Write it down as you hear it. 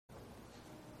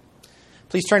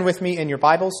Please turn with me in your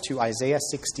Bibles to Isaiah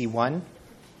 61.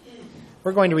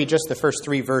 We're going to read just the first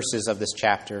 3 verses of this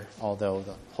chapter, although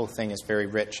the whole thing is very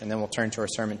rich, and then we'll turn to our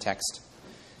sermon text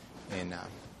in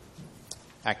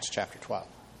Acts chapter 12.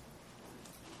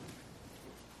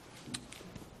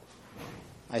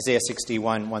 Isaiah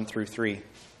 61, 1 through 3.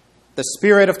 The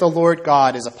Spirit of the Lord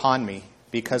God is upon me,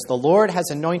 because the Lord has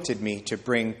anointed me to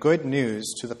bring good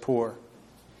news to the poor.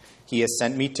 He has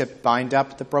sent me to bind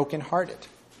up the brokenhearted,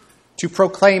 to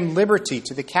proclaim liberty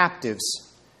to the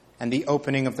captives and the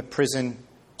opening of the prison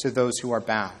to those who are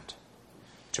bound,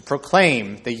 to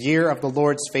proclaim the year of the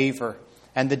Lord's favor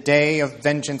and the day of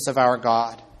vengeance of our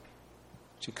God,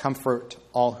 to comfort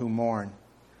all who mourn,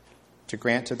 to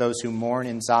grant to those who mourn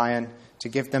in Zion, to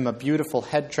give them a beautiful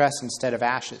headdress instead of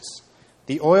ashes,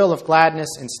 the oil of gladness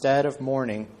instead of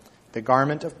mourning, the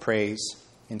garment of praise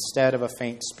instead of a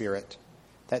faint spirit,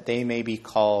 that they may be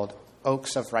called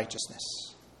oaks of righteousness,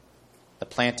 the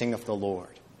planting of the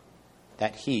Lord,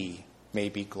 that he may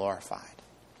be glorified.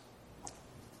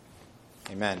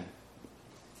 Amen.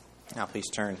 Now please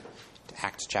turn to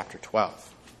Acts chapter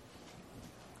 12.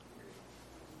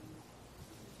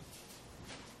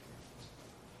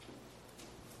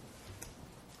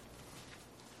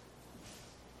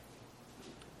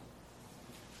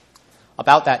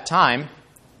 About that time,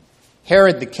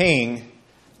 Herod the king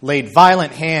laid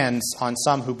violent hands on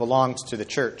some who belonged to the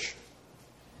church.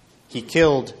 He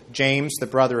killed James, the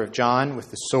brother of John,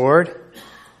 with the sword.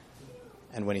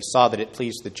 And when he saw that it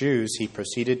pleased the Jews, he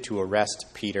proceeded to arrest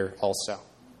Peter also.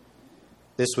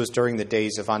 This was during the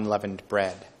days of unleavened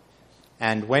bread.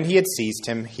 And when he had seized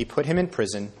him, he put him in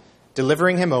prison,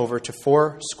 delivering him over to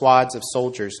 4 squads of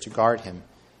soldiers to guard him,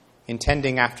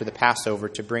 intending after the Passover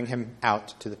to bring him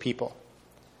out to the people.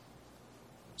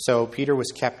 So Peter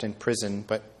was kept in prison,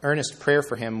 but earnest prayer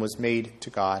for him was made to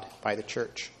God by the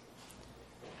church.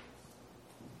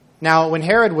 Now, when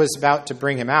Herod was about to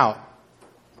bring him out,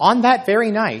 on that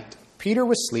very night, Peter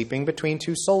was sleeping between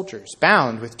 2 soldiers,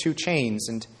 bound with 2 chains,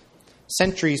 and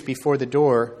sentries before the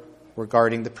door were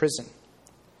guarding the prison.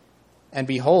 And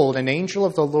behold, an angel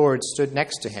of the Lord stood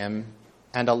next to him,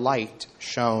 and a light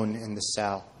shone in the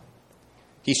cell.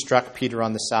 He struck Peter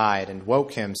on the side and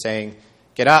woke him, saying,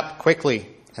 "Get up quickly,"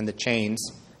 and the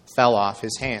chains fell off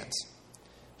his hands.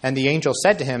 And the angel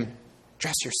said to him,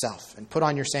 "Dress yourself and put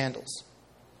on your sandals."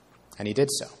 And he did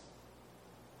so.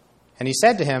 And he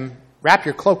said to him, "Wrap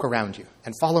your cloak around you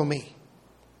and follow me."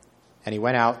 And he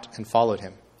went out and followed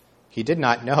him. He did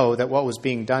not know that what was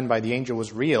being done by the angel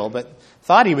was real, but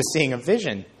thought he was seeing a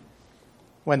vision.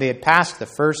 When they had passed the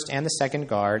first and the second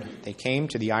guard, they came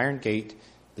to the iron gate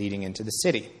leading into the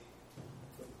city.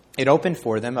 It opened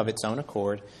for them of its own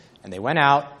accord, and they went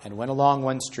out and went along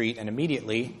one street, and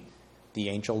immediately the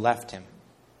angel left him.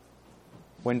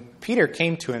 When Peter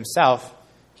came to himself,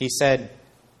 he said,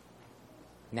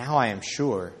 "Now I am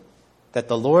sure that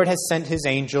the Lord has sent his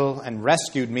angel and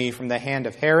rescued me from the hand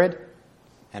of Herod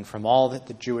and from all that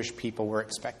the Jewish people were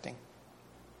expecting."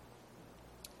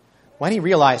 When he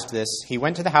realized this, he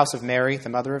went to the house of Mary, the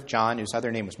mother of John, whose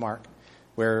other name was Mark,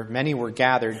 where many were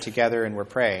gathered together and were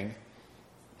praying.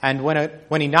 And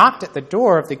when he knocked at the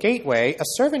door of the gateway, a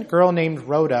servant girl named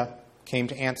Rhoda came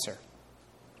to answer.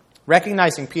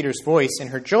 Recognizing Peter's voice in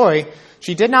her joy,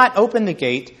 she did not open the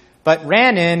gate, but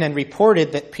ran in and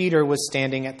reported that Peter was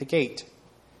standing at the gate.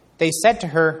 They said to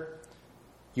her,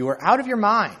 "You are out of your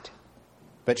mind."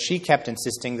 But she kept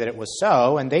insisting that it was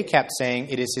so, and they kept saying,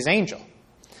 "It is his angel."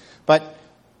 But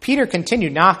Peter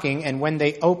continued knocking, and when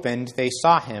they opened, they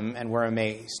saw him and were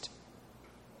amazed.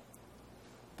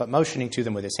 But motioning to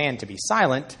them with his hand to be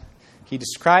silent, he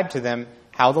described to them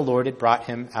how the Lord had brought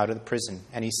him out of the prison.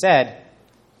 And he said,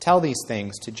 "Tell these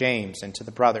things to James and to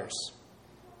the brothers."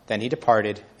 Then he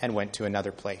departed and went to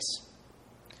another place.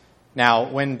 Now,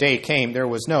 when day came, there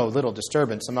was no little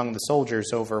disturbance among the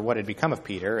soldiers over what had become of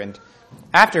Peter. And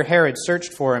after Herod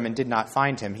searched for him and did not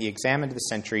find him, he examined the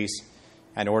sentries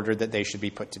and ordered that they should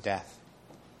be put to death.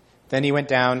 Then he went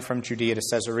down from Judea to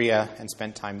Caesarea and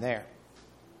spent time there.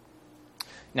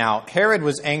 Now, Herod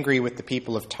was angry with the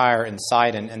people of Tyre and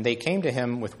Sidon, and they came to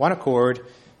him with one accord,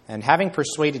 and having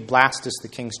persuaded Blastus, the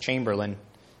king's chamberlain,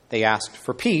 they asked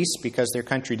for peace because their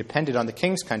country depended on the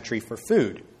king's country for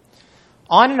food.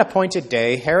 On an appointed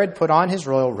day, Herod put on his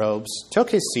royal robes,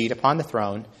 took his seat upon the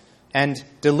throne, and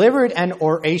delivered an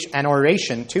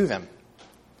oration to them.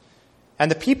 And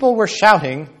the people were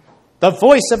shouting, "The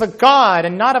voice of a God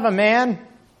and not of a man!"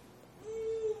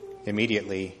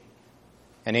 Immediately,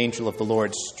 an angel of the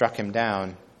Lord struck him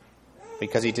down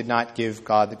because he did not give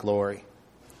God the glory,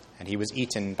 and he was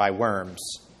eaten by worms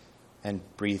and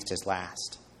breathed his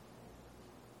last.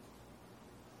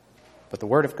 but the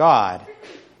word of God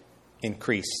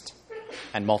increased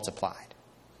and multiplied.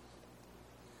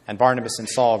 And Barnabas and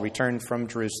Saul returned from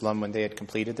Jerusalem when they had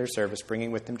completed their service,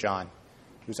 bringing with them John,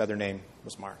 whose other name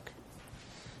was Mark.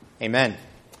 Amen.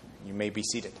 You may be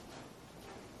seated.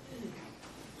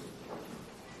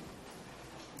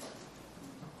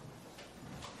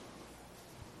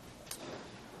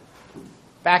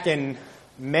 Back in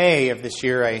May of this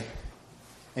year, I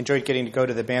enjoyed getting to go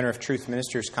to the Banner of Truth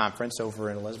Ministers Conference over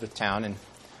in Elizabethtown, and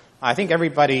I think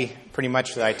everybody pretty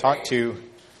much that I talked to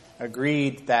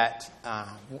agreed that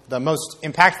the most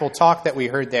impactful talk that we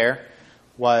heard there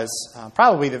was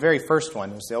probably the very first one.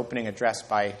 It was the opening address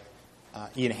by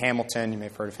Ian Hamilton. You may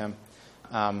have heard of him.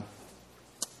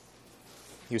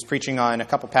 He was preaching on a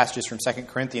couple passages from 2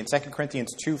 Corinthians. 2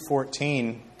 Corinthians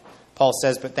 2:14, Paul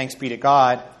says, "But thanks be to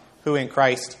God, who in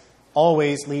Christ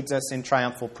always leads us in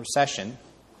triumphal procession."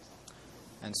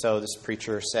 And so this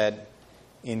preacher said,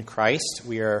 in Christ,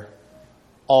 we are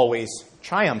always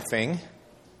triumphing,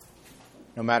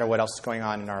 no matter what else is going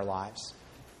on in our lives.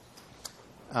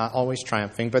 Always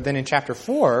triumphing. But then in chapter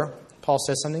 4, Paul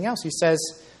says something else. He says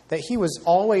that he was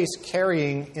always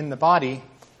carrying in the body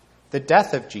the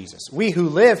death of Jesus. We who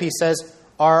live, he says,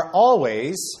 are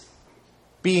always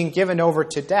being given over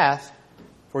to death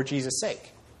for Jesus'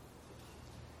 sake.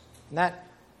 And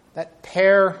that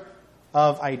pair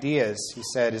of ideas, he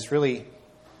said, is really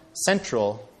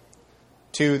central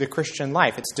to the Christian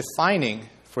life. It's defining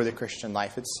for the Christian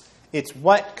life. It's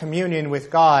what communion with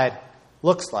God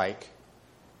looks like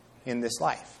in this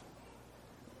life.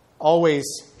 Always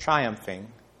triumphing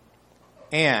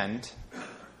and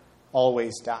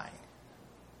always dying.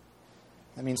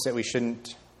 That means that we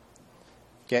shouldn't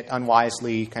get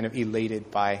unwisely kind of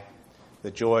elated by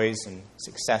the joys and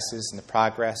successes and the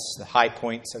progress, the high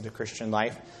points of the Christian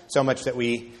life, so much that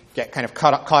we get kind of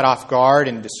caught off guard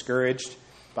and discouraged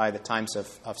by the times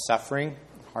of suffering,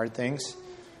 hard things.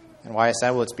 And why is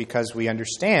that? Well, it's because we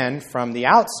understand from the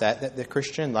outset that the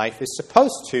Christian life is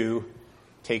supposed to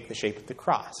take the shape of the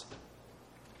cross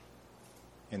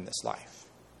in this life.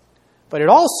 But it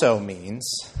also means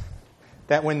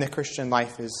that when the Christian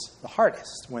life is the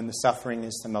hardest, when the suffering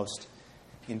is the most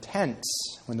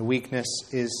intense, when the weakness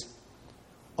is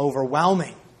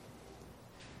overwhelming,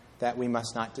 that we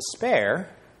must not despair,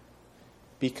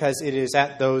 because it is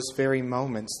at those very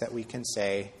moments that we can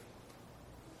say,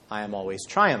 I am always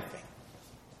triumphing.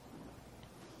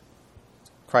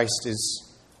 Christ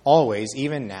is always,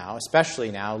 even now,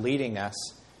 especially now, leading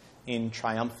us in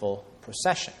triumphal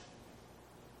procession.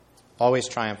 Always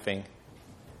triumphing,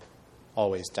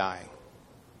 always dying.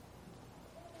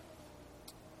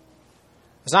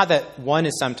 It's not that one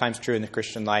is sometimes true in the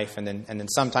Christian life and then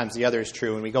sometimes the other is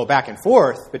true and we go back and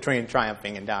forth between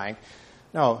triumphing and dying.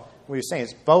 No, what you're saying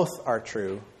is both are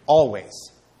true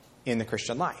always in the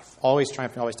Christian life. Always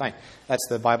triumphing, always dying. That's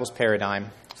the Bible's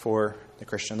paradigm for the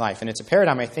Christian life. And it's a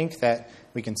paradigm, I think, that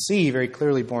we can see very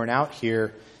clearly borne out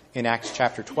here in Acts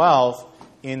chapter 12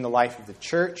 in the life of the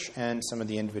church and some of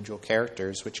the individual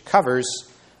characters, which covers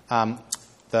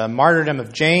the martyrdom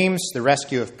of James, the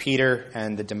rescue of Peter,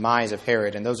 and the demise of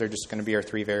Herod. And those are just going to be our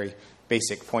three very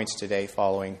basic points today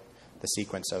following the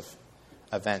sequence of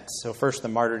events. So first, the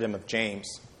martyrdom of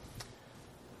James.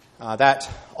 That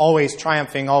always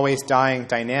triumphing, always dying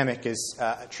dynamic is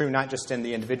true not just in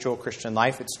the individual Christian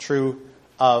life, it's true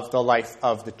of the life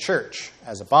of the church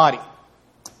as a body.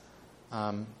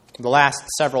 The last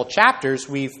several chapters,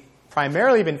 we've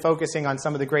primarily been focusing on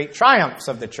some of the great triumphs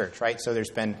of the church, right? So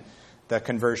there's been the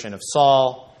conversion of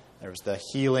Saul, there was the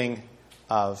healing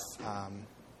of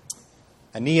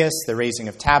Aeneas, the raising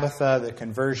of Tabitha, the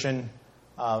conversion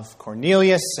of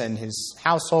Cornelius and his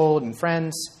household and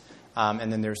friends.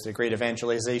 And then there's the great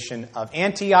evangelization of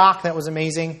Antioch. That was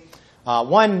amazing.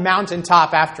 One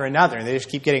mountaintop after another, and they just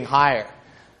keep getting higher.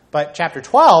 But chapter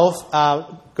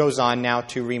 12 goes on now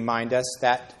to remind us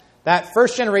that that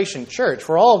first generation church,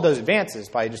 for all of those advances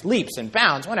by just leaps and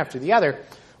bounds, one after the other,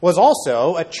 was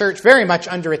also a church very much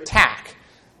under attack,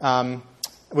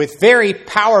 with very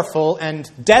powerful and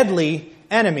deadly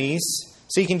enemies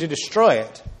seeking to destroy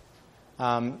it.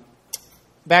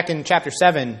 Back in chapter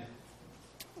 7,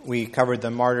 we covered the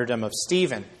martyrdom of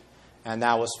Stephen, and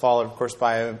that was followed, of course,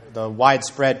 by the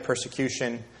widespread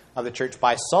persecution of the church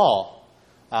by Saul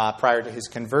prior to his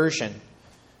conversion.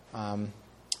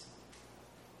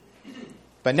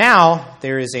 But now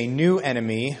there is a new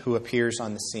enemy who appears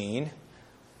on the scene.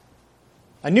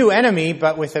 A new enemy,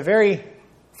 but with a very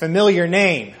familiar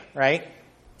name, right?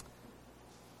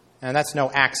 And that's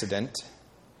no accident,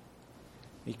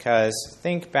 because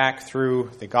think back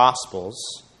through the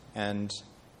Gospels and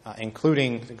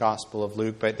including the Gospel of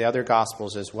Luke, but the other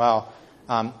Gospels as well.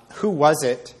 Who was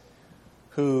it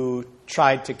who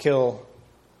tried to kill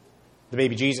the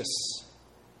baby Jesus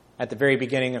at the very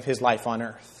beginning of his life on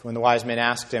earth, when the wise men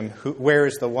asked him, where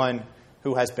is the one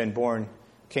who has been born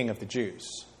King of the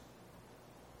Jews?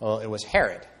 Well, it was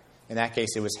Herod. In that case,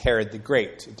 it was Herod the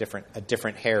Great, a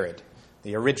different Herod,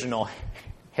 the original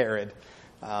Herod,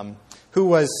 who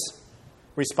was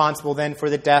responsible then for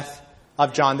the death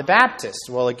of John the Baptist.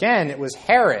 Well, again, it was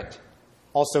Herod,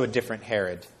 also a different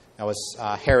Herod. That was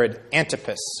Herod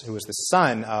Antipas, who was the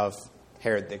son of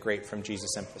Herod the Great from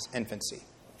Jesus' infancy.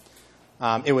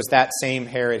 It was that same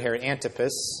Herod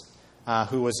Antipas,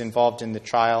 who was involved in the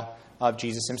trial of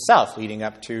Jesus himself, leading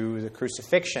up to the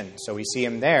crucifixion. So we see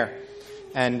him there.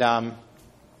 And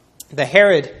the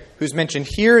Herod who's mentioned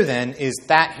here, then, is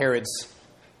that Herod's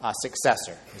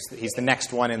successor. He's the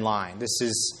next one in line. This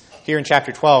is, here in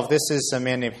chapter 12, this is a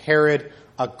man named Herod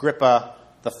Agrippa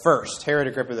the First. Herod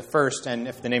Agrippa the First, and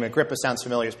if the name Agrippa sounds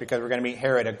familiar, it's because we're going to meet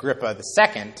Herod Agrippa the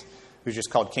Second, who's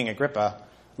just called King Agrippa,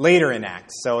 later in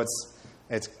Acts. So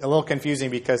it's a little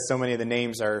confusing because so many of the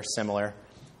names are similar.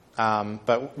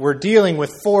 But we're dealing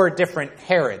with 4 different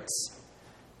Herods,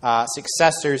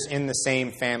 successors in the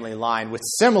same family line, with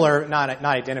similar, not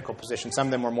identical positions. Some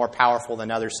of them were more powerful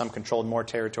than others. Some controlled more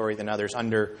territory than others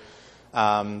under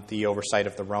the oversight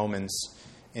of the Romans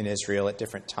in Israel at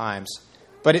different times.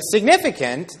 But it's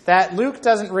significant that Luke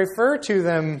doesn't refer to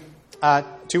them,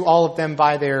 to all of them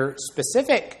by their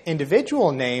specific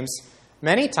individual names.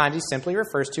 Many times he simply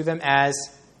refers to them as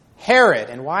Herod.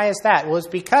 And why is that? Well, it's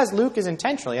because Luke is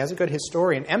intentionally, as a good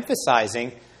historian,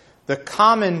 emphasizing the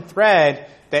common thread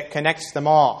that connects them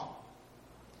all.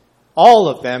 All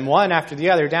of them, one after the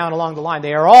other, down along the line,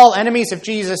 they are all enemies of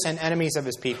Jesus and enemies of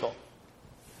his people.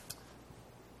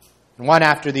 And one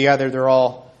after the other, they're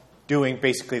all doing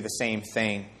basically the same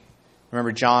thing.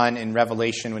 Remember John in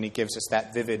Revelation when he gives us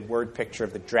that vivid word picture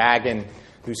of the dragon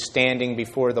who's standing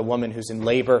before the woman who's in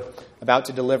labor, about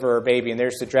to deliver her baby, and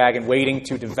there's the dragon waiting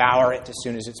to devour it as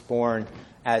soon as it's born,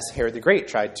 as Herod the Great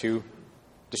tried to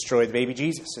destroy the baby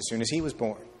Jesus as soon as he was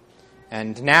born.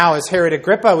 And now, as Herod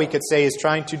Agrippa, we could say, is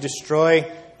trying to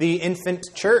destroy the infant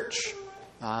church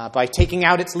by taking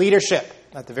out its leadership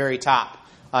at the very top.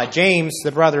 James,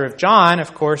 the brother of John,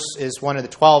 of course, is one of the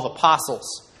 12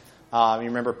 apostles. You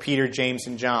remember Peter, James,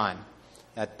 and John,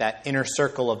 that inner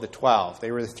circle of the 12.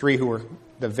 They were the 3 who were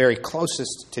the very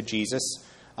closest to Jesus.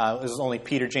 It was only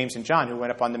Peter, James, and John who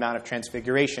went up on the Mount of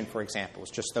Transfiguration, for example. It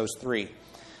was just those 3.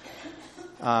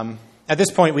 At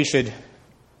this point, we should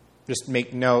just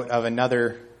make note of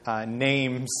another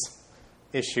names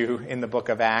issue in the book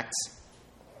of Acts,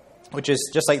 which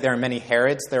is just like there are many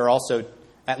Herods, there are also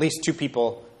at least 2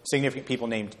 people, significant people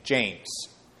named James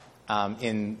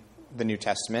in the New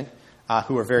Testament,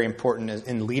 who are very important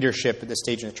in leadership at this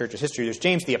stage in the church's history. There's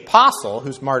James the Apostle,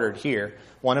 who's martyred here,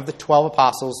 one of the 12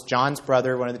 apostles, John's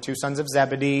brother, one of the 2 sons of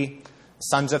Zebedee,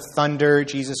 sons of thunder,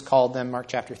 Jesus called them, Mark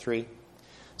chapter 3.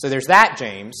 So there's that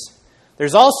James.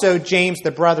 There's also James,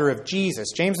 the brother of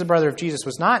Jesus. James, the brother of Jesus,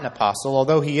 was not an apostle,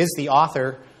 although he is the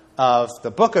author of the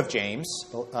book of James,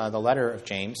 the letter of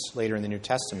James, later in the New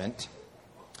Testament.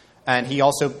 And he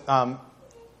also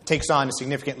takes on a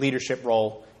significant leadership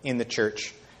role in the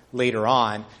church later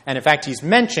on. And in fact, he's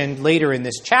mentioned later in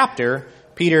this chapter.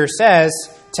 Peter says,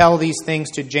 tell these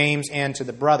things to James and to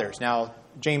the brothers. Now,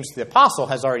 James the apostle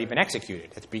has already been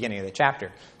executed at the beginning of the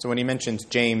chapter. So when he mentions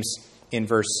James in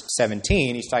verse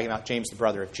 17, he's talking about James, the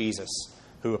brother of Jesus,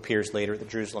 who appears later at the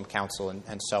Jerusalem Council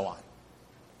and so on.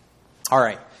 All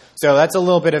right. So that's a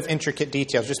little bit of intricate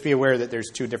details. Just be aware that there's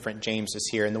 2 different Jameses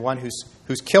here. And the one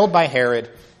who's killed by Herod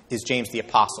is James the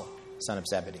Apostle, son of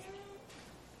Zebedee.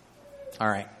 All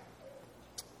right.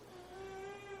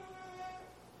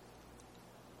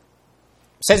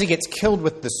 It says he gets killed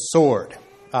with the sword.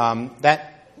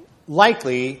 That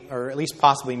likely, or at least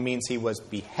possibly, means he was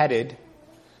beheaded.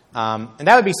 And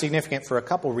that would be significant for a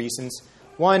couple reasons.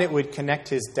 One, it would connect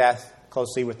his death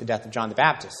closely with the death of John the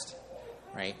Baptist,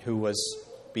 right, who was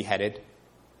beheaded.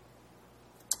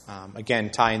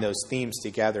 Again, tying those themes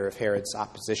together of Herod's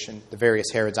opposition, the various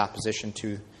Herod's opposition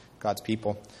to God's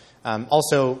people.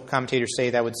 Also, commentators say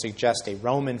that would suggest a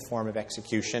Roman form of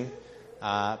execution,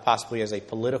 possibly as a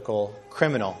political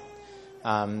criminal.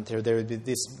 There would be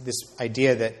this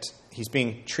idea that he's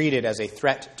being treated as a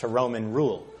threat to Roman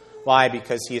rule. Why?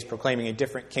 Because he is proclaiming a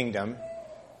different kingdom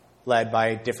led by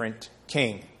a different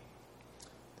king,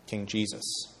 King Jesus.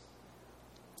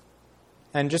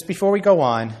 And just before we go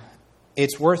on,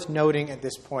 it's worth noting at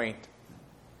this point,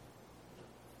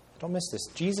 don't miss this,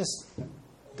 Jesus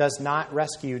does not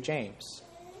rescue James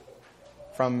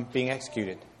from being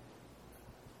executed.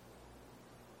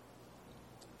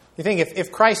 You think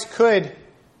if Christ could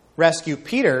rescue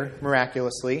Peter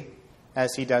miraculously,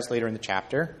 as he does later in the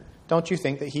chapter, don't you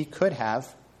think that he could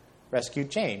have rescued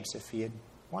James if he had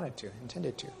wanted to,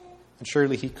 intended to? And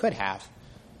surely he could have,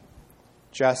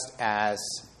 just as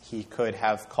he could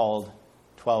have called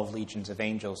 12 legions of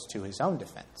angels to his own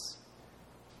defense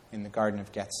in the Garden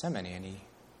of Gethsemane, and he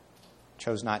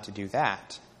chose not to do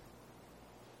that.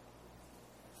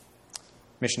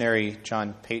 Missionary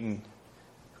John Paton,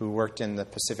 who worked in the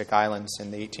Pacific Islands in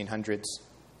the 1800s,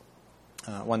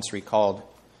 once recalled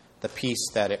the peace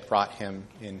that it brought him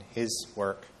in his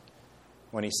work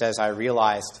when he says, "I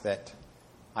realized that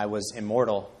I was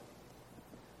immortal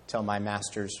till my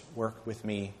master's work with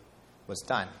me was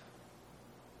done."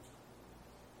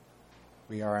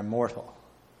 We are immortal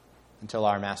until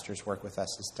our master's work with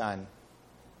us is done.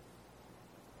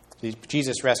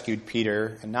 Jesus rescued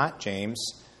Peter and not James,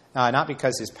 not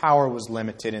because his power was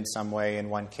limited in some way in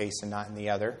one case and not in the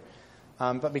other,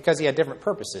 but because he had different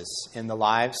purposes in the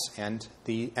lives and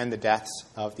the deaths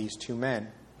of these two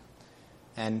men.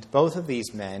 And both of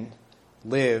these men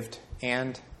lived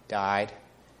and died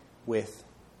with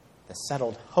the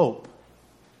settled hope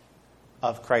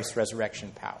of Christ's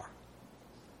resurrection power.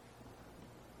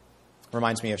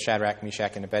 Reminds me of Shadrach,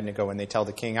 Meshach, and Abednego when they tell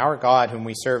the king, "Our God, whom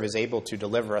we serve, is able to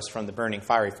deliver us from the burning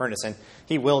fiery furnace, and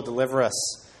he will deliver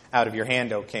us out of your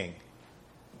hand, O king.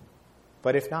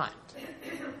 But if not,"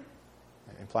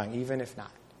 implying even if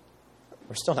not,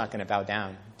 we're still not going to bow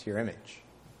down to your image.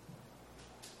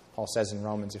 Paul says in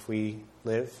Romans, if we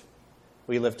live,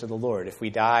 we live to the Lord. If we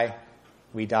die,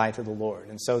 we die to the Lord.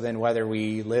 And so then, whether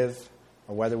we live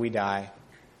or whether we die,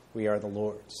 we are the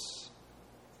Lord's.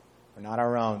 We're not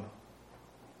our own.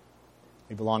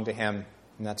 We belong to him,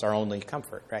 and that's our only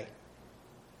comfort, right?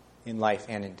 In life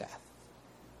and in death.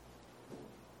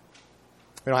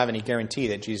 We don't have any guarantee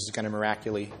that Jesus is going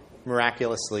to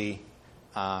miraculously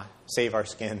save our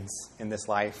skins in this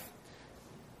life.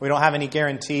 We don't have any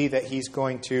guarantee that he's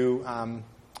going to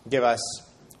give us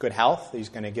good health, that he's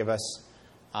going to give us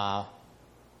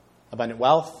abundant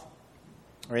wealth,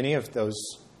 or any of those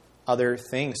other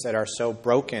things that are so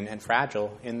broken and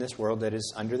fragile in this world that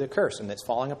is under the curse and that's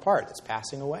falling apart, that's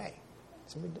passing away.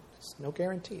 There's no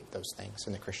guarantee of those things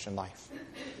in the Christian life.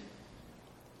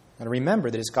 And remember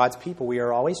that as God's people, we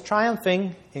are always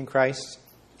triumphing in Christ,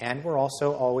 and we're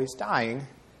also always dying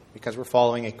because we're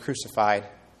following a crucified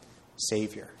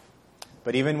Savior.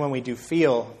 But even when we do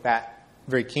feel that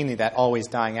very keenly, that always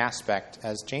dying aspect,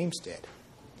 as James did,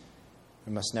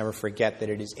 we must never forget that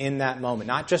it is in that moment,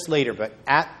 not just later, but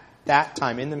at that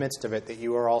time, in the midst of it, that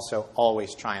you are also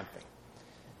always triumphing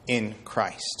in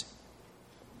Christ.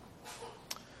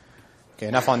 Okay,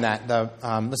 enough on that.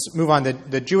 Let's move on.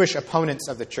 The Jewish opponents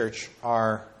of the church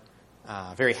are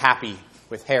very happy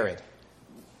with Herod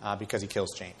because he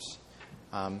kills James.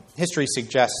 History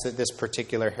suggests that this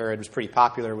particular Herod was pretty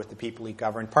popular with the people he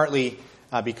governed, partly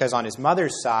because on his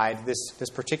mother's side, this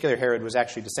particular Herod was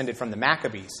actually descended from the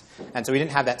Maccabees. And so he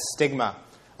didn't have that stigma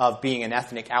of being an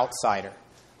ethnic outsider,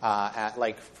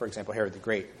 like, for example, Herod the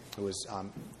Great, who was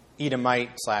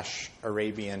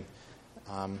Edomite/Arabian.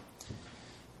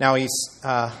 Now he's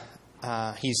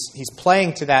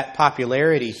playing to that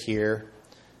popularity here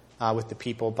with the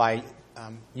people by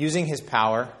using his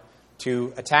power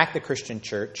to attack the Christian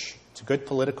church. It's a good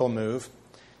political move.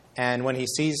 And when he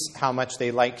sees how much they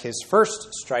like his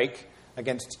first strike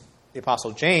against the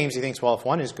Apostle James, he thinks, well, if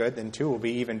one is good, then two will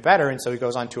be even better. And so he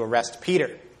goes on to arrest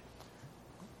Peter.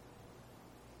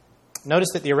 Notice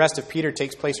that the arrest of Peter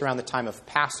takes place around the time of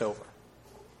Passover.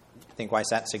 I think why is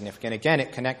that significant? Again,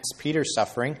 it connects Peter's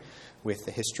suffering with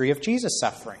the history of Jesus'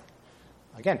 suffering.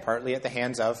 Again, partly at the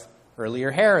hands of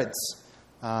earlier Herods.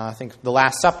 I think the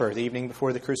Last Supper, the evening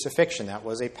before the crucifixion, that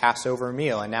was a Passover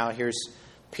meal. And now here's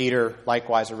Peter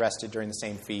likewise arrested during the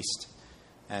same feast.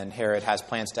 And Herod has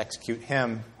plans to execute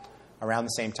him around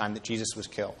the same time that Jesus was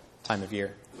killed, time of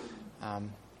year.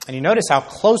 And you notice how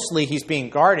closely he's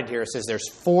being guarded here. It says there's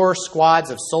 4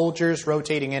 squads of soldiers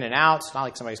rotating in and out. It's not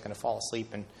like somebody's going to fall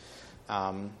asleep and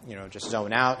just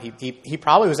zone out. He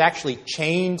probably was actually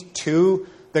chained to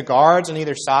the guards on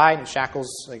either side in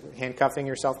shackles, like handcuffing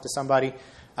yourself to somebody,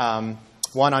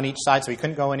 one on each side, so he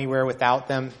couldn't go anywhere without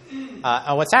them.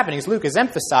 What's happening is Luke is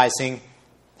emphasizing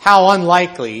how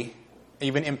unlikely,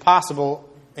 even impossible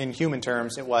in human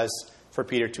terms, it was for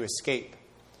Peter to escape.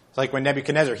 It's like when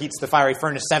Nebuchadnezzar heats the fiery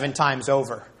furnace 7 times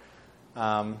over.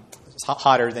 It's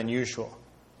hotter than usual.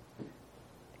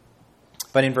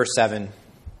 But in verse 7,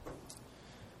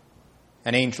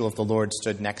 an angel of the Lord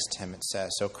stood next to him, it says.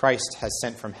 So Christ has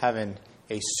sent from heaven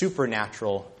a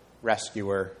supernatural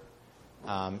rescuer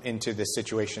into this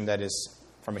situation that is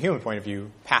from a human point of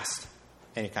view, past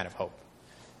any kind of hope.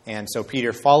 And so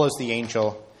Peter follows the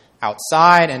angel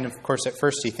outside, and of course at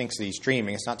first he thinks that he's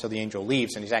dreaming. It's not until the angel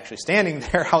leaves and he's actually standing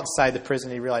there outside the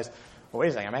prison he realizes, well, wait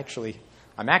a second,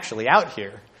 I'm actually out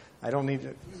here. I don't need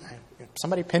to,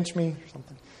 somebody pinch me or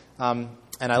something.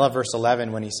 And I love verse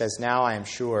 11 when he says, now I am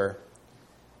sure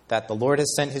that the Lord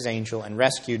has sent his angel and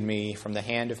rescued me from the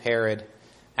hand of Herod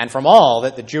and from all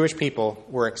that the Jewish people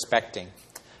were expecting.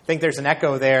 I think there's an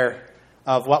echo there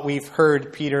of what we've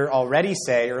heard Peter already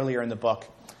say earlier in the book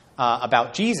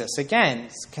about Jesus. Again,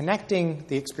 it's connecting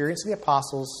the experience of the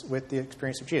apostles with the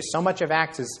experience of Jesus. So much of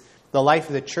Acts is the life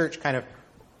of the church kind of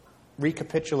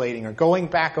recapitulating or going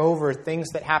back over things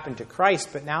that happened to Christ,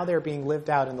 but now they're being lived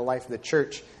out in the life of the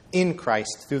church in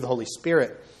Christ through the Holy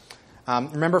Spirit.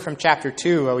 Remember from chapter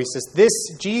 2, he says, this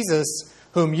Jesus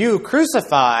whom you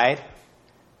crucified,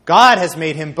 God has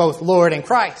made him both Lord and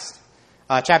Christ.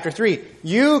 Chapter 3,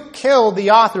 you killed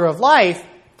the author of life,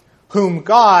 whom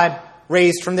God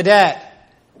raised from the dead.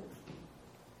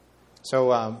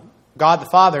 So God the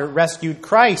Father rescued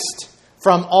Christ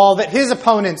from all that his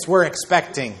opponents were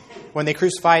expecting when they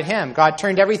crucified him. God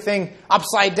turned everything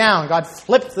upside down. God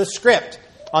flipped the script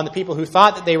on the people who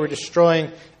thought that they were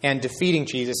destroying and defeating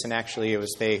Jesus, and actually it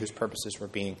was they whose purposes were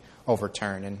being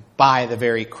overturned, and by the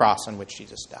very cross on which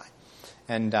Jesus died.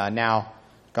 And now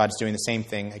God's doing the same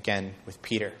thing again with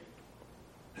Peter.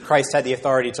 Christ had the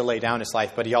authority to lay down his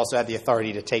life, but he also had the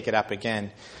authority to take it up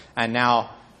again. And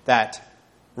now that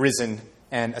risen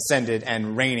and ascended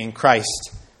and reigning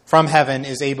Christ from heaven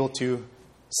is able to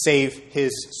save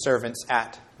his servants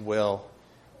at will.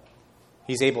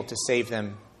 He's able to save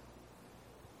them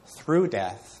through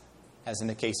death, as in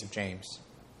the case of James.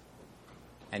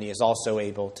 And he is also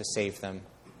able to save them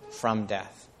from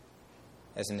death,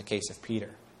 as in the case of Peter.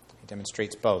 He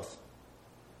demonstrates both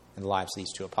in the lives of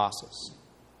these two apostles.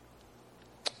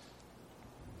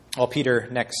 Well, Peter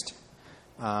next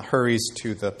hurries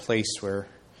to the place where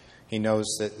he knows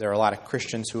that there are a lot of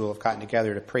Christians who will have gotten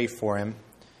together to pray for him.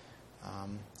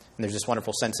 And there's this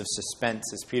wonderful sense of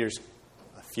suspense as Peter's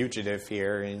a fugitive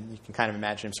here, and you can kind of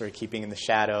imagine him sort of keeping in the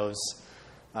shadows,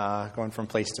 going from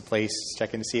place to place,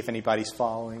 checking to see if anybody's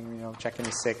following, checking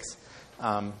his six.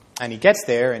 And he gets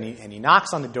there, and he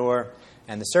knocks on the door,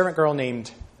 and the servant girl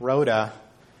named Rhoda,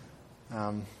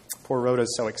 poor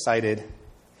Rhoda's so excited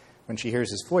when she hears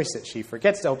his voice that she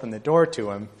forgets to open the door to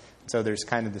him. So there's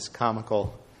kind of this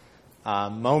comical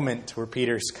moment where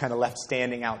Peter's kind of left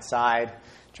standing outside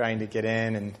trying to get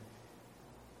in.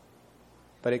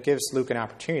 But it gives Luke an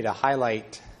opportunity to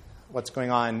highlight what's going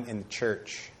on in the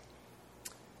church,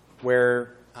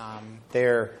 where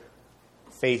their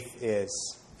faith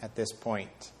is at this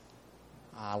point,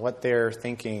 what they're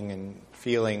thinking and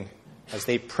feeling as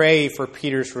they pray for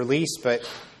Peter's release. But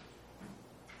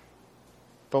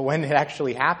when it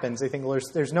actually happens, they think, well,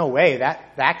 there's no way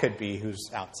that could be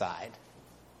who's outside.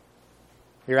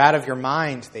 You're out of your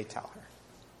mind, they tell her.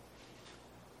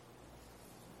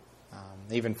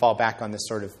 They even fall back on this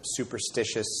sort of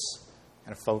superstitious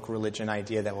kind of folk religion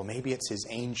idea that, well, maybe it's his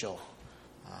angel.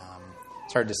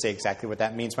 It's hard to say exactly what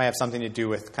that means. It might have something to do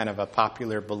with kind of a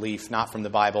popular belief, not from the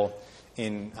Bible,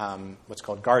 in what's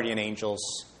called guardian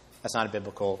angels. That's not a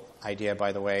biblical idea,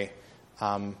 by the way,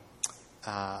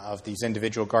 of these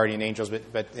individual guardian angels.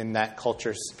 But in that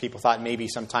culture, people thought maybe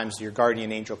sometimes your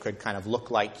guardian angel could kind of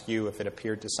look like you if it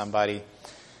appeared to somebody.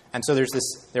 And so there's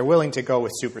this, they're willing to go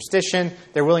with superstition.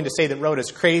 They're willing to say that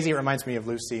Rhoda's crazy. It reminds me of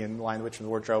Lucy in The Lion, the Witch, and the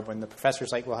Wardrobe, when the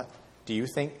professor's like, well, do you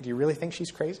really think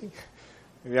she's crazy?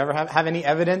 Have you ever have any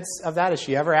evidence of that? Has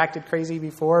she ever acted crazy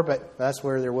before? But that's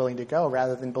where they're willing to go,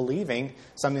 rather than believing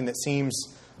something that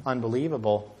seems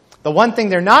unbelievable. The one thing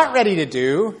they're not ready to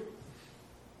do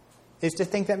is to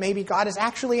think that maybe God has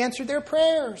actually answered their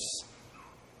prayers.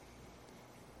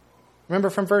 Remember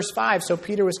from verse 5, so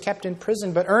Peter was kept in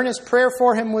prison, but earnest prayer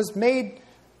for him was made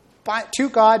to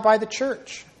God by the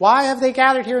church. Why have they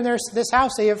gathered here in this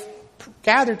house? They have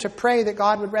gathered to pray that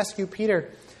God would rescue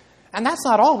Peter. And that's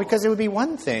not all, because it would be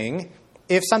one thing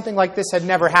if something like this had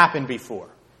never happened before,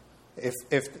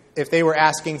 if they were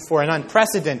asking for an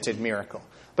unprecedented miracle.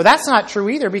 But that's not true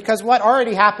either, because what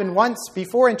already happened once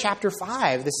before in chapter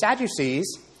 5, the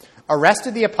Sadducees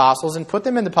arrested the apostles and put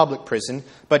them in the public prison,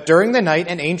 but during the night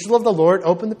an angel of the Lord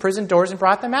opened the prison doors and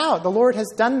brought them out. The Lord has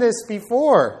done this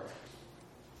before.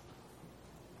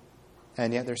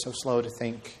 And yet they're so slow to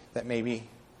think that maybe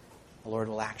the Lord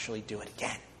will actually do it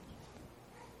again.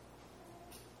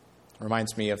 It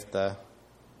reminds me of the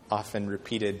often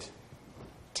repeated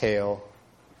tale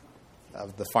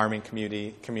of the farming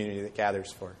community that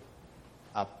gathers for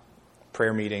a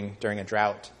prayer meeting during a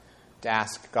drought to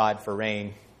ask God for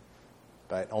rain.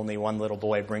 but only one little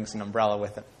boy brings an umbrella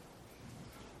with him.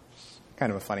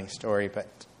 Kind of a funny story, but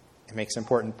it makes an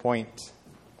important point.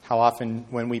 How often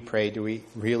when we pray do we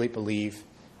really believe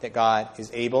that God is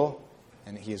able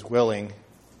and that He is willing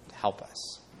to help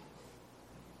us?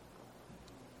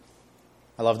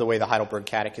 I love the way the Heidelberg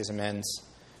Catechism ends.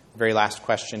 The very last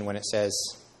question when it says,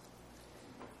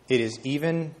 "It is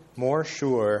even more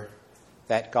sure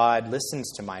that God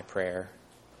listens to my prayer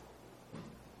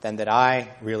than that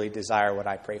I really desire what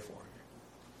I pray for."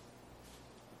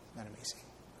 Isn't that amazing?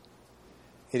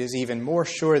 It is even more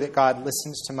sure that God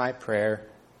listens to my prayer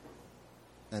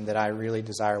than that I really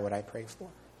desire what I pray for.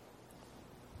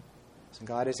 So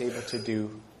God is able to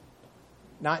do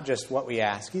not just what we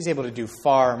ask. He's able to do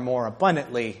far more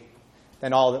abundantly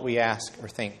than all that we ask or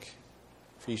think.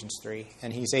 Ephesians 3.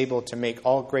 And He's able to make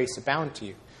all grace abound to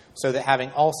you, so that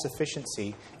having all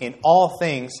sufficiency in all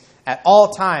things at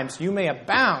all times, you may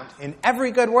abound in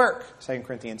every good work. 2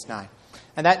 Corinthians 9.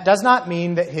 And that does not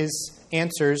mean that His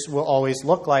answers will always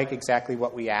look like exactly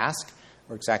what we ask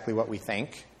or exactly what we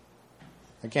think.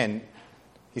 Again,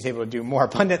 He's able to do more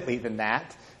abundantly than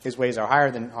that. His ways are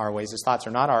higher than our ways. His thoughts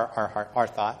are not our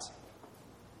thoughts.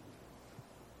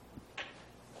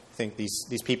 I think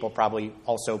these people probably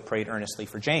also prayed earnestly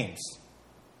for James.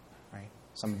 Right?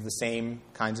 Some of the same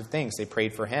kinds of things. They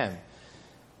prayed for him.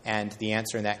 And the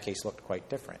answer in that case looked quite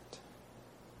different.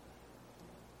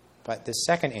 But the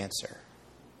second answer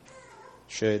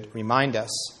should remind us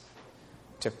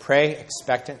to pray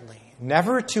expectantly.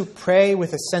 Never to pray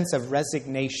with a sense of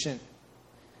resignation.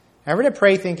 Never to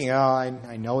pray thinking,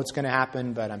 I know it's going to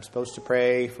happen, but I'm supposed to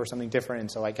pray for something different,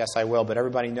 and so I guess I will, but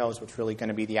everybody knows what's really going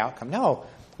to be the outcome. No,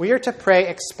 we are to pray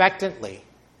expectantly,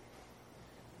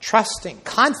 trusting,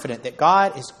 confident that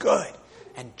God is good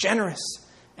and generous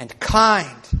and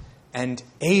kind and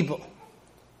able.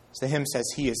 As the hymn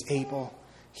says, He is able,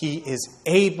 He is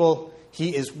able,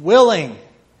 He is willing.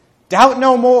 Doubt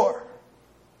no more.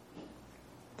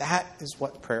 That is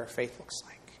what prayer of faith looks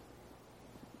like.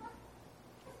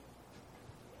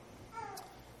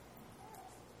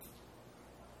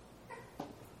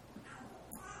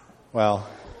 Well,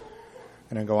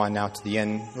 I'm going to go on now to the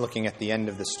end, looking at the end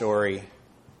of the story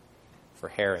for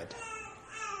Herod.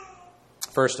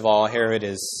 First of all, Herod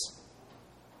is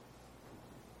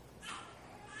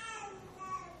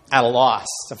at a loss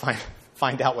to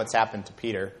find out what's happened to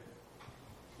Peter.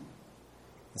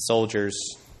 The soldiers,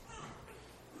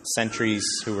 sentries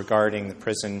who were guarding the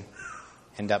prison,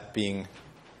 end up being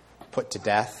put to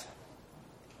death.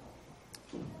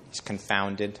 He's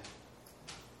confounded.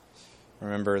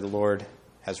 Remember, the Lord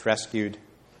has rescued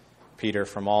Peter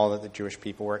from all that the Jewish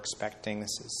people were expecting.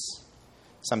 This is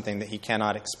something that he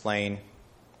cannot explain.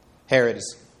 Herod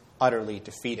is utterly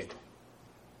defeated.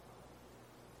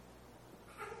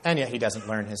 And yet he doesn't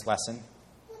learn his lesson.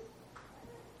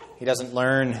 He doesn't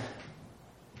learn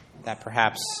that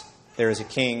perhaps there is a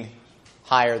king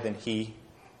higher than he,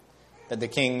 that the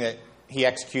king that he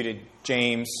executed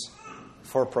James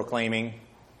for proclaiming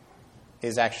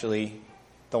is actually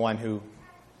the one who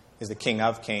is the King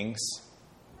of Kings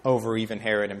over even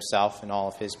Herod himself and all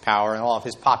of his power and all of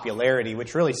his popularity,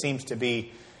 which really seems to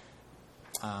be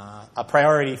a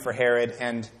priority for Herod,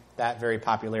 and that very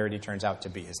popularity turns out to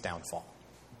be his downfall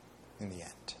in the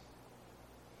end.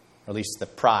 Or at least the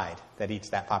pride that eats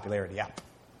that popularity up.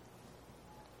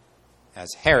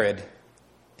 As Herod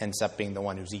ends up being the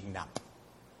one who's eaten up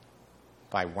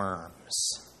by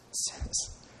worms.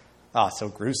 So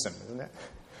gruesome, isn't it?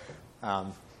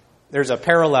 There's a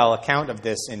parallel account of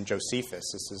this in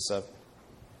Josephus. This is a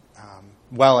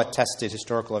well-attested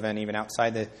historical event even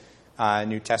outside the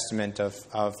New Testament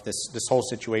of this whole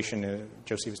situation.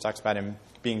 Josephus talks about him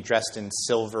being dressed in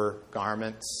silver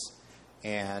garments,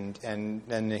 and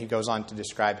then he goes on to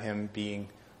describe him being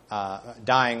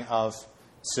dying of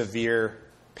severe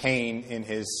pain in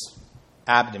his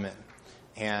abdomen.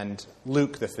 And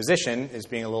Luke, the physician, is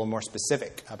being a little more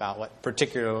specific about what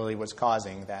particularly was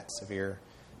causing that severe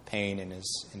pain in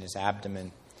his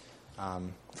abdomen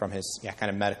from his kind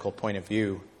of medical point of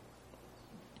view.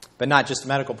 But not just a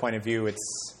medical point of view,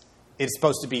 it's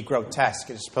supposed to be grotesque.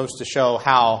 It's supposed to show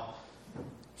how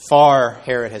far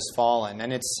Herod has fallen.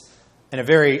 And it's, in a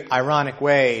very ironic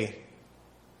way,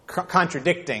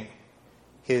 contradicting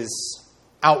his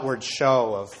outward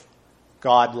show of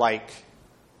godlike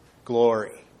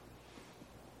glory.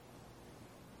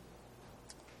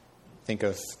 Think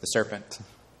of the serpent.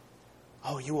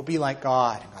 Oh, you will be like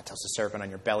God. And God tells the serpent, on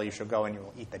your belly you shall go and you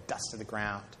will eat the dust of the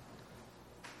ground.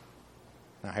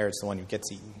 Now Herod's the one who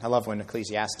gets eaten. I love when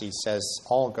Ecclesiastes says,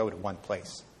 all go to one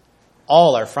place.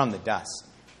 All are from the dust,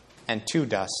 and to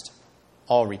dust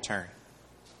all return.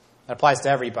 That applies to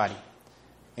everybody,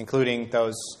 including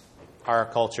those our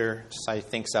culture society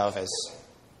thinks of as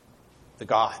the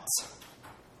gods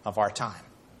of our time.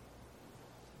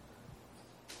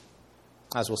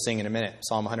 As we'll sing in a minute,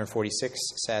 Psalm 146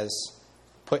 says,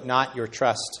 "Put not your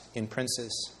trust in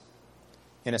princes,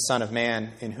 in a son of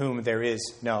man in whom there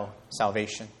is no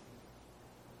salvation."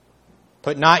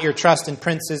 Put not your trust in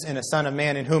princes, in a son of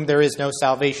man in whom there is no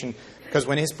salvation, because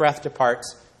when his breath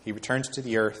departs, he returns to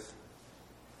the earth.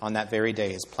 On that very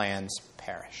day, his plans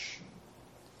perish.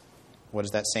 What does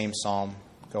that same psalm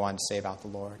go on to say about the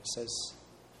Lord? It says,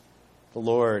 "The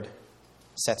Lord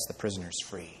sets the prisoners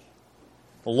free.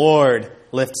 The Lord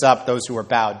lifts up those who are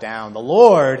bowed down. The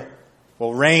Lord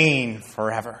will reign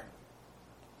forever."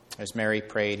 As Mary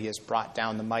prayed, he has brought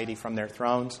down the mighty from their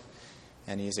thrones,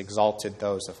 and he has exalted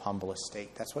those of humble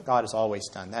estate. That's what God has always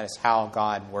done. That is how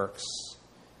God works.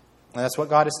 And that's what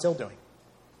God is still doing.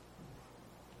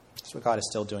 That's what God is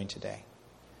still doing today.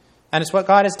 And it's what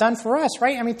God has done for us,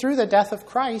 right? I mean, through the death of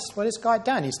Christ, what has God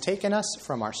done? He's taken us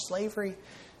from our slavery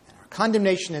and our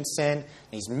condemnation and sin, and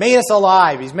he's made us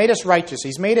alive. He's made us righteous.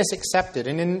 He's made us accepted.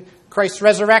 And in Christ's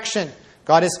resurrection,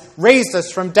 God has raised us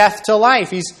from death to life.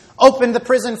 He's opened the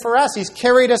prison for us. He's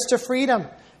carried us to freedom,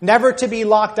 never to be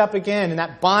locked up again in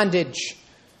that bondage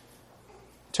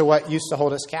to what used to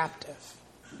hold us captive.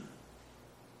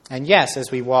 And yes,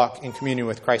 as we walk in communion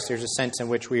with Christ, there's a sense in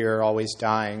which we are always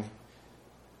dying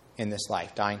in this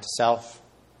life, dying to self,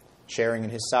 sharing in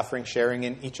his suffering, sharing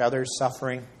in each other's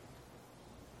suffering.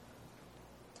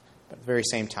 But at the very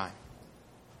same time,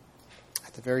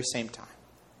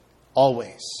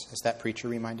 always, as that preacher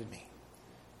reminded me,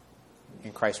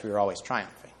 in Christ we are always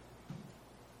triumphing.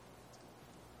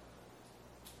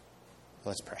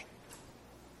 Let's pray.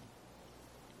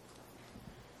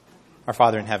 Our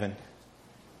Father in heaven,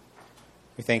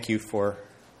 we thank you for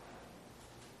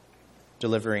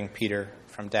delivering Peter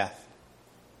from death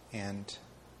and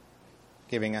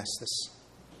giving us this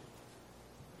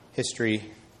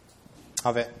history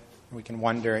of it. We can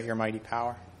wonder at your mighty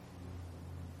power.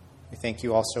 We thank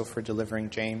you also for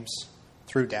delivering James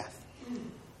through death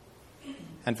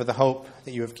and for the hope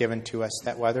that you have given to us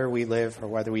that whether we live or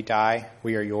whether we die,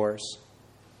 we are yours.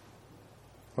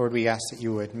 Lord, we ask that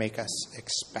you would make us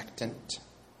expectant.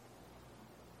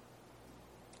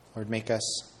 Lord, make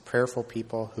us prayerful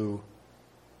people who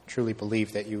truly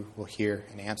believe that you will hear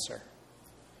and answer.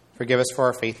 Forgive us for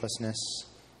our faithlessness.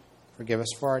 Forgive us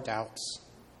for our doubts.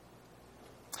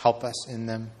 Help us in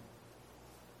them.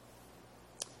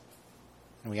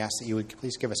 And we ask that you would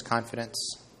please give us confidence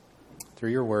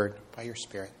through your word, by your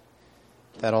Spirit,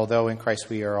 that although in Christ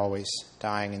we are always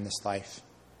dying in this life,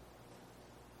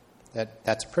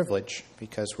 that's a privilege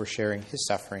because we're sharing his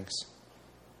sufferings.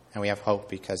 And we have hope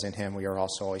because in him we are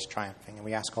also always triumphing. And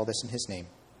we ask all this in his name.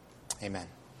 Amen.